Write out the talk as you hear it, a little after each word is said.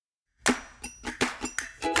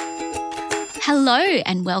Hello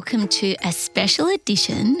and welcome to a special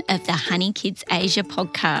edition of the Honey Kids Asia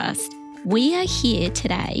podcast. We are here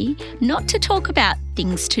today not to talk about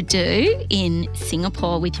things to do in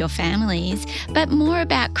Singapore with your families, but more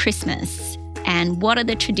about Christmas and what are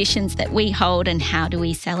the traditions that we hold and how do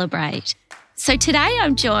we celebrate. So today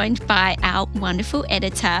I'm joined by our wonderful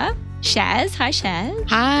editor, Shaz. Hi, Shaz.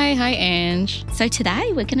 Hi, Ange. So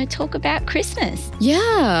today we're going to talk about Christmas.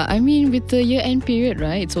 Yeah, I mean, with the year-end period,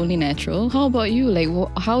 right? It's only natural. How about you?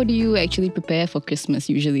 How do you actually prepare for Christmas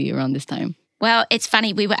usually around this time? Well, it's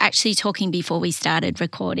funny. We were actually talking before we started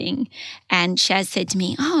recording and Shaz said to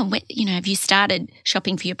me, have you started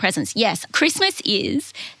shopping for your presents? Yes, Christmas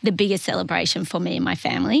is the biggest celebration for me and my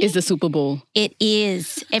family. It's the Super Bowl. It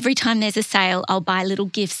is. Every time there's a sale, I'll buy little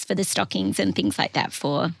gifts for the stockings and things like that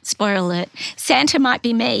for, spoiler alert, Santa might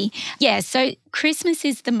be me. Yeah, so Christmas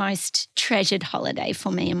is the most treasured holiday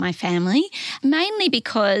for me and my family, mainly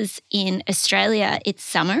because in Australia it's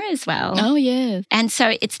summer as well. Oh, yeah. And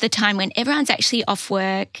so it's the time when everyone's actually off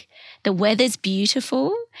work, the weather's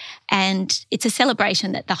beautiful, and it's a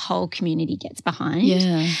celebration that the whole community gets behind.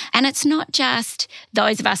 Yeah. And it's not just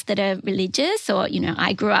those of us that are religious or,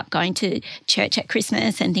 I grew up going to church at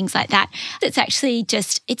Christmas and things like that. It's actually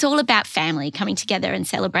it's all about family coming together and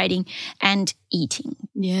celebrating and eating.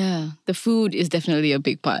 Yeah. The food is definitely a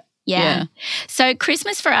big part. Yeah. So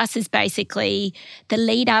Christmas for us is basically the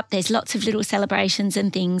lead up. There's lots of little celebrations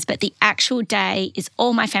and things, but the actual day is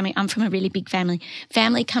all my family. I'm from a really big family.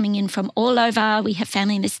 Family coming in from all over. We have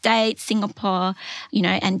family in the States, Singapore,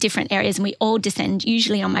 and different areas, and we all descend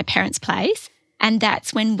usually on my parents' place. And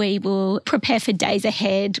that's when we will prepare for days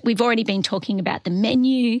ahead. We've already been talking about the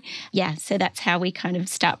menu. Yeah, so that's how we kind of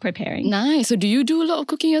start preparing. Nice. So do you do a lot of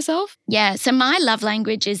cooking yourself? Yeah, so my love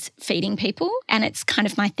language is feeding people, and it's kind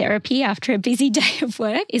of my therapy after a busy day of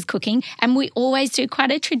work is cooking. And we always do quite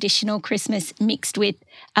a traditional Christmas mixed with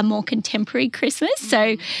a more contemporary Christmas.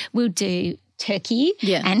 So we'll do turkey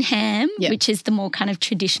and ham, which is the more kind of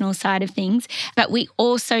traditional side of things. But we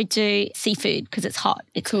also do seafood because it's hot.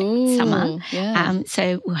 It's summer. Yeah.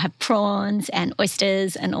 So we'll have prawns and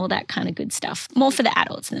oysters and all that kind of good stuff. More for the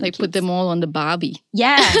adults than the kids. Put them all on the Barbie.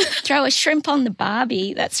 Yeah. Throw a shrimp on the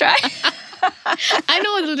Barbie. That's right. I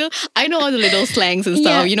know all the little slangs and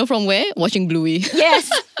stuff. Yeah. From where? Watching Bluey. Yes.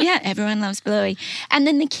 Yeah, everyone loves Bluey. And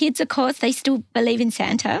then the kids, of course, they still believe in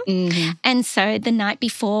Santa. Mm-hmm. And so the night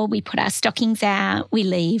before we put our stockings out, we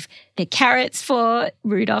leave the carrots for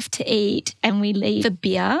Rudolph to eat, and we leave a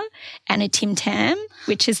beer and a Tim Tam,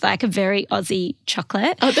 which is like a very Aussie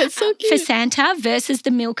chocolate. Oh, that's so cute. For Santa versus the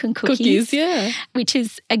milk and Cookies, yeah. Which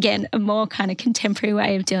is, again, a more kind of contemporary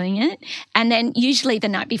way of doing it. And then usually the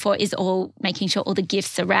night before is all making sure all the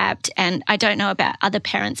gifts are wrapped. And I don't know about other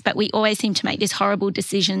parents, but we always seem to make this horrible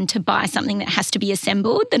decision to buy something that has to be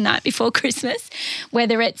assembled the night before Christmas,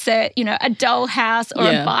 whether it's a doll house or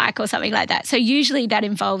a bike or something like that. So usually that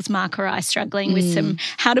involves Mark or I struggling with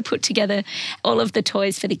how to put together all of the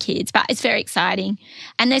toys for the kids. But it's very exciting.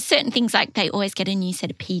 And there's certain things like they always get a new set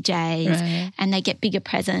of PJs and they get bigger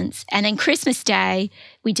presents. And then Christmas Day,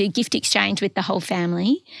 we do gift exchange with the whole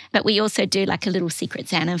family, but we also do like a little Secret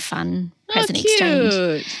Santa fun present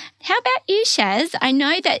exchange. How about you, Shaz? I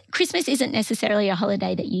know that Christmas isn't necessarily a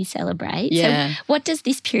holiday that you celebrate. Yeah. So what does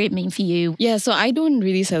this period mean for you? Yeah, so I don't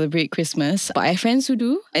really celebrate Christmas, but I have friends who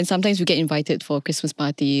do. And sometimes we get invited for Christmas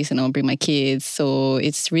parties and I'll bring my kids. So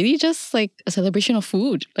it's really just like a celebration of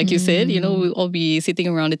food. Like you said, we'll all be sitting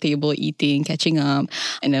around the table, eating, catching up,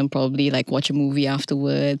 and then probably like watch a movie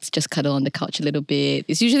afterwards, just cuddle on the couch a little bit.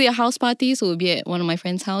 It's usually a house party, so we'll be at one of my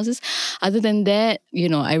friends' houses. Other than that,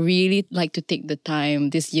 I really like to take the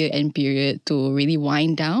time this year-end period to really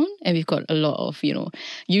wind down. And we've got a lot of,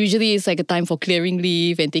 usually it's like a time for clearing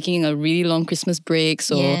leave and taking a really long Christmas break.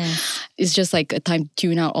 So it's just like a time to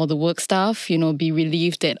tune out all the work stuff, be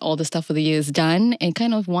relieved that all the stuff for the year is done and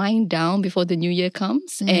kind of wind down before the new year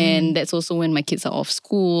comes. And that's also when my kids are off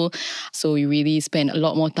school. So we really spend a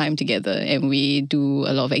lot more time together and we do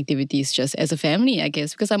a lot of activities just as a family, I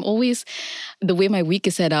guess, because I'm always, the way my week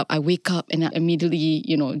is set up, I wake up and I'm immediately,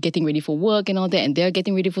 getting ready for work and all that, and they're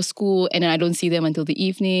getting ready for school, and then I don't see them until the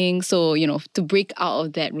evening. So, to break out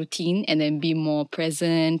of that routine and then be more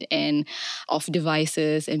present and off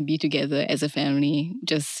devices and be together as a family,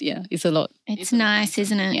 it's a lot. It's nice,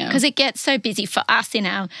 isn't it? Yeah. Because it gets so busy for us in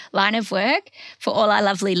our line of work, for all our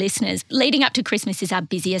lovely listeners. Leading up to Christmas is our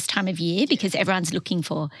busiest time of year because everyone's looking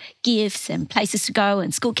for gifts and places to go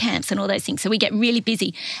and school camps and all those things. So we get really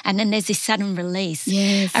busy. And then there's this sudden release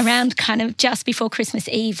around kind of just before Christmas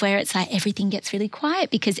Eve where it's like everything gets really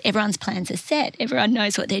quiet because everyone's plans are set. Everyone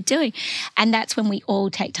knows what they're doing. And that's when we all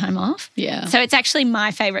take time off. Yeah. So it's actually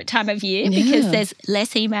my favourite time of year because there's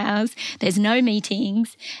less emails, there's no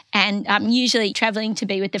meetings, and usually travelling to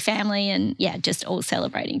be with the family and, just all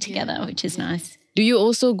celebrating together, which is nice. Do you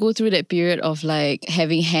also go through that period of like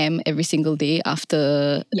having ham every single day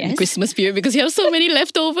after the Christmas period because you have so many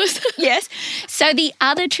leftovers? Yes. So the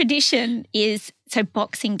other tradition is,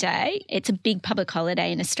 Boxing Day, it's a big public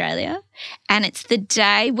holiday in Australia, and it's the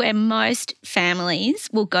day where most families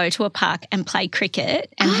will go to a park and play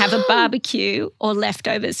cricket and have a barbecue or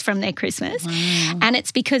leftovers from their Christmas. Wow. And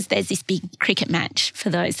it's because there's this big cricket match for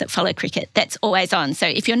those that follow cricket that's always on. So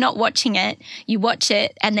if you're not watching it, you watch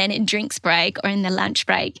it, and then in drinks break or in the lunch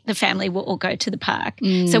break, the family will all go to the park.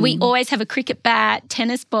 So we always have a cricket bat,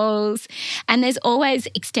 tennis balls, and there's always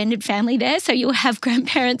extended family there. So you'll have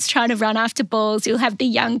grandparents trying to run after balls. You'll have the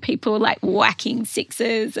young people like whacking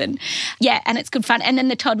sixes and it's good fun. And then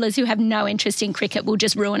the toddlers who have no interest in cricket will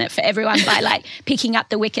just ruin it for everyone by like picking up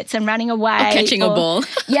the wickets and running away. Or catching a ball.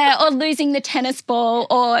 Or losing the tennis ball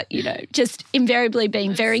or, just invariably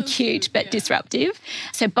being very cute but disruptive.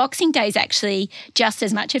 So Boxing Day is actually just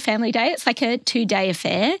as much a family day. It's like a 2-day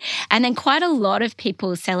affair. And then quite a lot of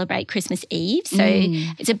people celebrate Christmas Eve. So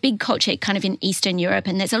it's a big culture kind of in Eastern Europe,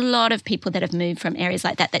 and there's a lot of people that have moved from areas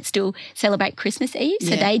like that still celebrate Christmas Eve.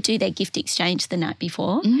 So they do their gift exchange the night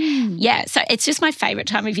before. So it's just my favourite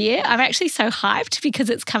time of year. I'm actually so hyped because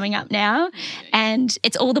it's coming up now, and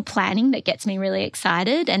it's all the planning that gets me really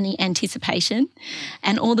excited and the anticipation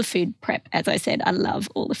and all the food prep. As I said, I love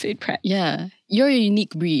all the food prep. Yeah. You're a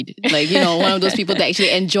unique breed. Like, one of those people that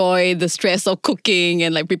actually enjoy the stress of cooking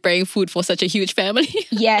and like preparing food for such a huge family.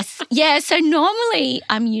 Yes. Yeah. So normally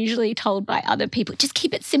I'm usually told by other people, just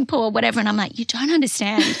keep it simple or whatever. And I'm like, you don't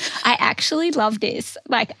understand. I actually love this.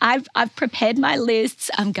 Like I've prepared my lists.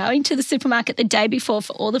 I'm going to the supermarket the day before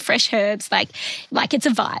for all the fresh herbs. Like it's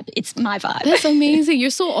a vibe. It's my vibe. That's amazing. You're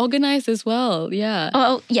so organized as well. Yeah.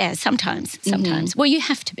 Well, yeah, sometimes. Well, you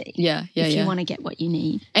have to be. Yeah. If you want to get what you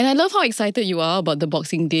need. And I love how excited you are about the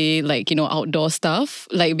Boxing Day, like, outdoor stuff.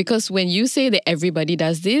 Like, because when you say that everybody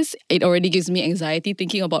does this, it already gives me anxiety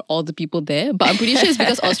thinking about all the people there. But I'm pretty sure it's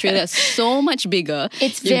because Australia is so much bigger.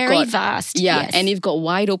 It's very vast. Yeah. Yes. And you've got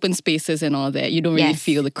wide open spaces and all that. You don't really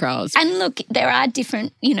feel the crowds. And look, there are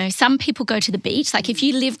different, some people go to the beach. Like if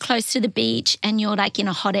you live close to the beach and you're like in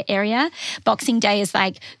a hotter area, Boxing Day is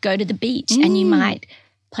like go to the beach and you might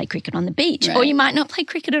play cricket on the beach. Or you might not play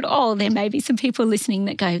cricket at all. There may be some people listening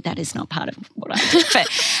that go, that is not part of what I do. But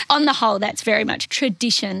on the whole, that's very much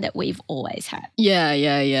tradition that we've always had. Yeah.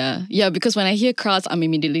 Yeah, because when I hear crowds, I'm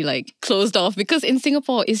immediately like closed off because in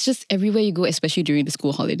Singapore, it's just everywhere you go, especially during the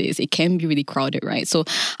school holidays, it can be really crowded, right? So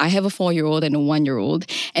I have a 4-year-old and a 1-year-old,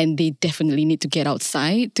 and they definitely need to get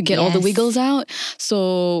outside to get all the wiggles out.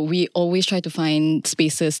 So we always try to find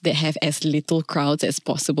spaces that have as little crowds as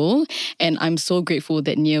possible. And I'm so grateful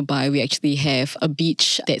that nearby we actually have a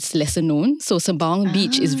beach that's lesser known. So Sembawang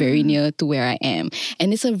Beach is very near to where I am.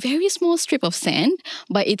 And it's a very small strip of sand,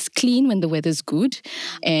 but it's clean when the weather's good.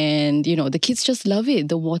 And, the kids just love it.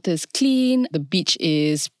 The water is clean. The beach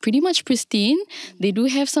is pretty much pristine. They do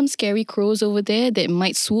have some scary crows over there that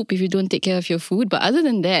might swoop if you don't take care of your food. But other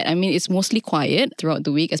than that, I mean, it's mostly quiet throughout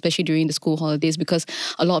the week, especially during the school holidays, because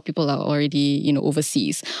a lot of people are already,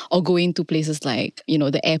 overseas or going to places like,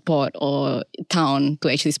 the airport or town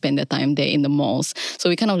to actually spend their time there in the malls. So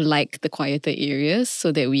we kind of like the quieter areas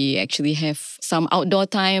so that we actually have some outdoor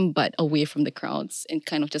time but away from the crowds and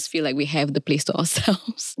kind of just feel like we have the place to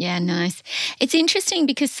ourselves. Yeah, nice. It's interesting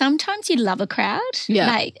because sometimes you love a crowd. Yeah.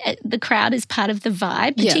 Like the crowd is part of the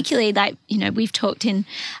vibe, particularly like, we've talked in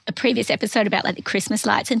a previous episode about like the Christmas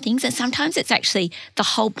lights and things, and sometimes it's actually the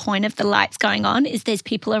whole point of the lights going on is there's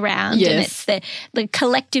people around and it's the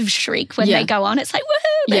collective shriek when they go on. It's like,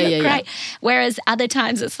 woohoo, they look great. Whereas other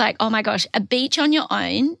times it's like, oh my gosh, a beach on your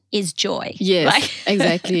own is joy. Yes,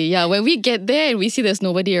 exactly. Yeah, when we get there and we see there's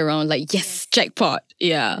nobody around, like, yes, jackpot.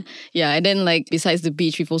 Yeah. And then like besides the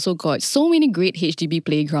beach, we've also got so many great HDB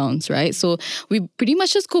playgrounds, right? So we pretty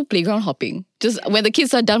much just go playground hopping. Just when the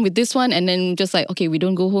kids are done with this one and then just like, okay, we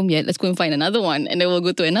don't go home yet. Let's go and find another one. And then we'll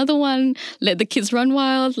go to another one, let the kids run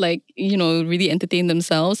wild, like, really entertain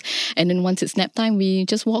themselves. And then once it's nap time, we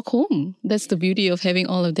just walk home. That's the beauty of having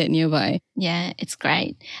all of that nearby. Yeah, it's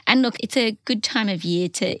great. And look, it's a good time of year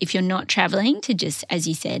to if you're not traveling, to just, as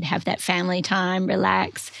you said, have that family time,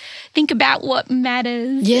 relax, think about what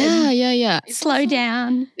matters. Yeah. Slow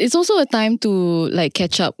down. It's also a time to like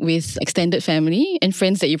catch up with extended family and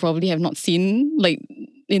friends that you probably have not seen like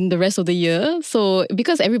in the rest of the year. So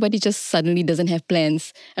because everybody just suddenly doesn't have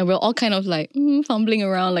plans and we're all kind of like fumbling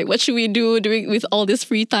around, like what should we do with all this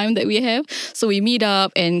free time that we have? So we meet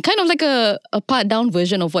up and kind of like a part down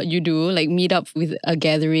version of what you do, like meet up with a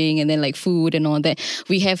gathering and then like food and all that.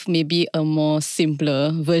 We have maybe a more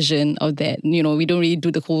simpler version of that. You know, we don't really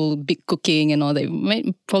do the whole big cooking and all that. We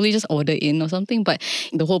might probably just order in or something, but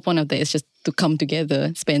the whole point of that is just to come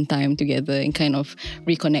together, spend time together and kind of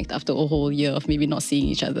reconnect after a whole year of maybe not seeing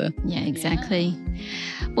each other. Yeah, exactly.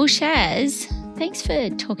 Well, Shaz, thanks for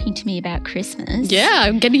talking to me about Christmas. Yeah,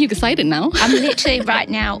 I'm getting excited now. I'm literally right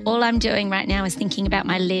now, all I'm doing right now is thinking about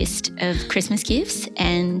my list of Christmas gifts,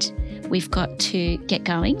 and we've got to get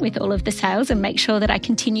going with all of the sales and make sure that I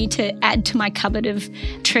continue to add to my cupboard of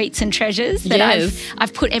treats and treasures that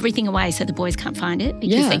I've put everything away so the boys can't find it,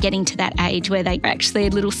 because they're getting to that age where they're actually a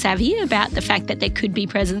little savvy about the fact that there could be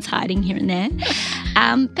presents hiding here and there.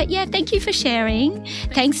 But yeah, thank you for sharing.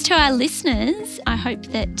 Thanks to our listeners. I hope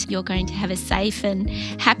that you're going to have a safe and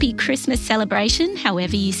happy Christmas celebration,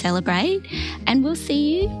 however you celebrate. And we'll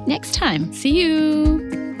see you next time. See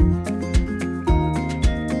you.